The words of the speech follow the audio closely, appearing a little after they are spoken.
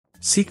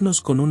Signos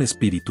con un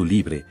espíritu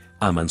libre,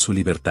 aman su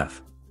libertad.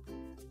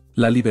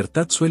 La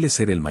libertad suele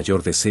ser el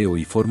mayor deseo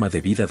y forma de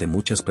vida de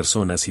muchas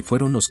personas y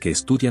fueron los que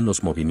estudian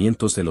los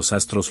movimientos de los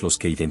astros los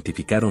que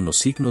identificaron los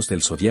signos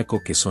del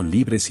zodiaco que son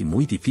libres y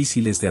muy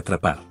difíciles de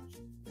atrapar.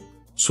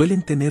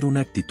 Suelen tener una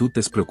actitud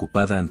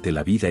despreocupada ante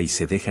la vida y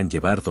se dejan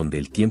llevar donde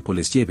el tiempo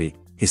les lleve,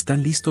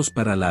 están listos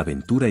para la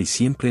aventura y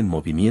siempre en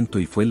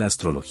movimiento y fue la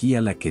astrología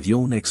la que dio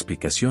una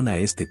explicación a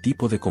este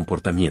tipo de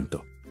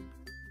comportamiento.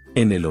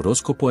 En el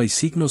horóscopo hay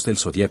signos del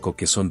zodiaco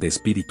que son de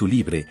espíritu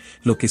libre,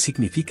 lo que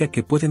significa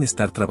que pueden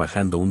estar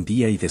trabajando un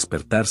día y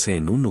despertarse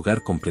en un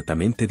lugar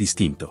completamente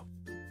distinto.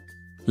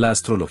 La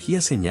astrología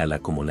señala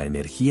cómo la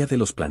energía de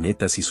los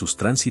planetas y sus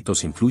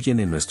tránsitos influyen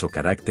en nuestro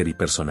carácter y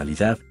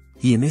personalidad,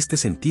 y en este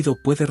sentido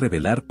puede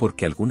revelar por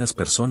qué algunas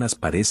personas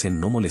parecen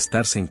no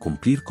molestarse en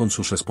cumplir con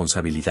sus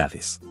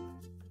responsabilidades.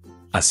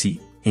 Así,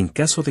 en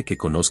caso de que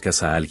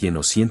conozcas a alguien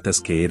o sientas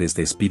que eres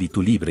de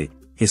espíritu libre,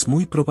 es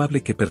muy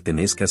probable que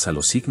pertenezcas a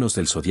los signos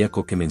del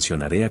zodiaco que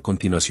mencionaré a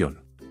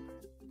continuación.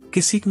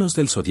 ¿Qué signos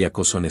del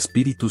zodiaco son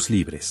espíritus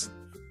libres?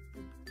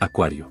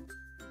 Acuario.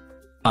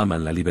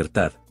 Aman la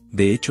libertad,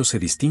 de hecho se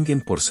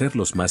distinguen por ser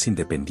los más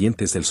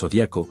independientes del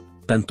zodiaco,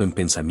 tanto en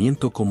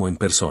pensamiento como en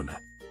persona.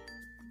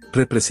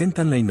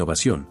 Representan la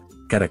innovación,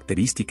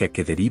 característica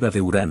que deriva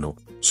de Urano,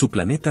 su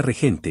planeta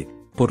regente,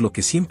 por lo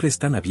que siempre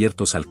están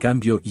abiertos al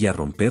cambio y a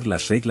romper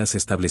las reglas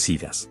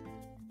establecidas.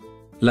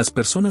 Las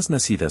personas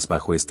nacidas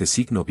bajo este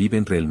signo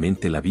viven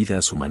realmente la vida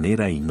a su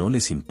manera y no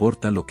les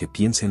importa lo que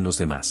piensen los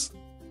demás.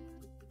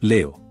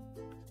 Leo.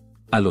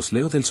 A los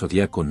Leo del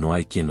zodiaco no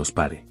hay quien los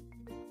pare.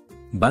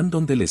 Van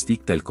donde les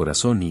dicta el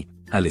corazón y,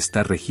 al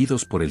estar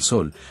regidos por el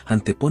sol,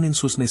 anteponen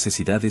sus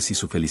necesidades y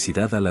su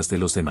felicidad a las de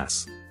los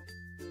demás.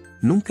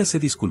 Nunca se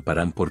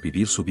disculparán por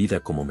vivir su vida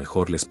como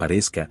mejor les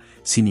parezca,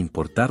 sin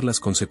importar las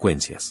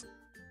consecuencias.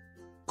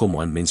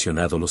 Como han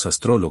mencionado los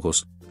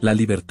astrólogos, la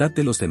libertad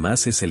de los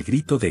demás es el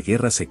grito de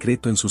guerra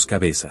secreto en sus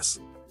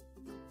cabezas.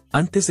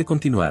 Antes de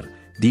continuar,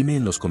 dime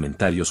en los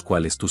comentarios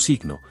cuál es tu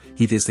signo,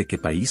 y desde qué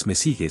país me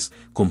sigues,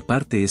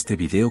 comparte este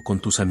video con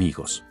tus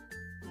amigos.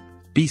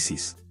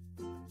 Piscis.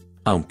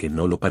 Aunque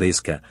no lo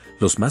parezca,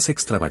 los más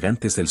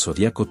extravagantes del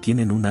zodiaco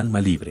tienen un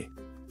alma libre.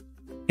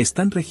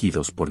 Están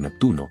regidos por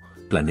Neptuno,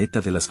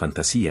 planeta de las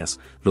fantasías,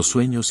 los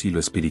sueños y lo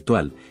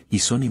espiritual, y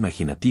son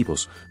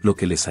imaginativos, lo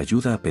que les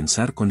ayuda a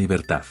pensar con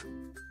libertad.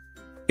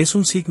 Es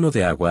un signo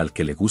de agua al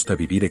que le gusta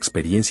vivir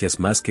experiencias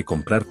más que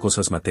comprar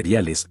cosas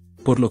materiales,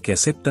 por lo que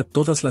acepta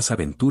todas las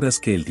aventuras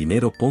que el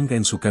dinero ponga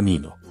en su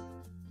camino.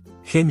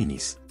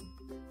 Géminis.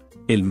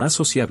 El más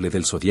sociable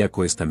del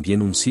zodiaco es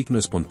también un signo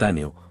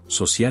espontáneo,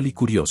 social y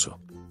curioso.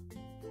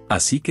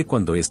 Así que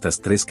cuando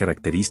estas tres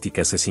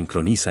características se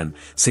sincronizan,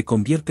 se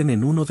convierten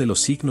en uno de los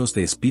signos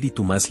de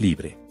espíritu más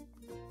libre.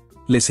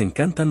 Les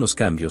encantan los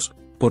cambios,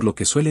 por lo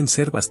que suelen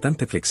ser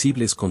bastante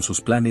flexibles con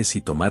sus planes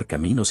y tomar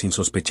caminos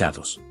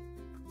insospechados.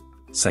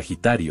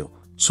 Sagitario,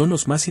 son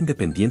los más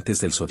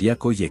independientes del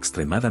zodiaco y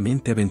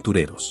extremadamente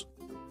aventureros.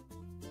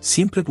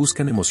 Siempre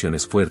buscan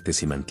emociones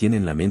fuertes y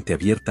mantienen la mente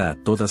abierta a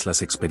todas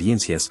las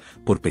experiencias,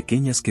 por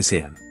pequeñas que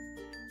sean.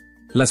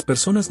 Las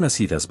personas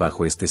nacidas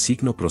bajo este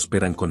signo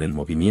prosperan con el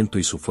movimiento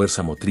y su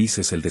fuerza motriz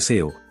es el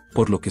deseo,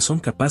 por lo que son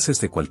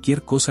capaces de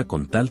cualquier cosa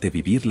con tal de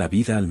vivir la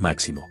vida al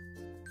máximo.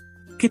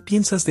 ¿Qué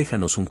piensas?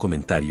 Déjanos un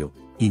comentario,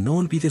 y no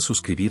olvides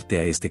suscribirte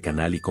a este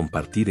canal y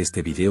compartir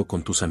este video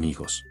con tus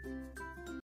amigos.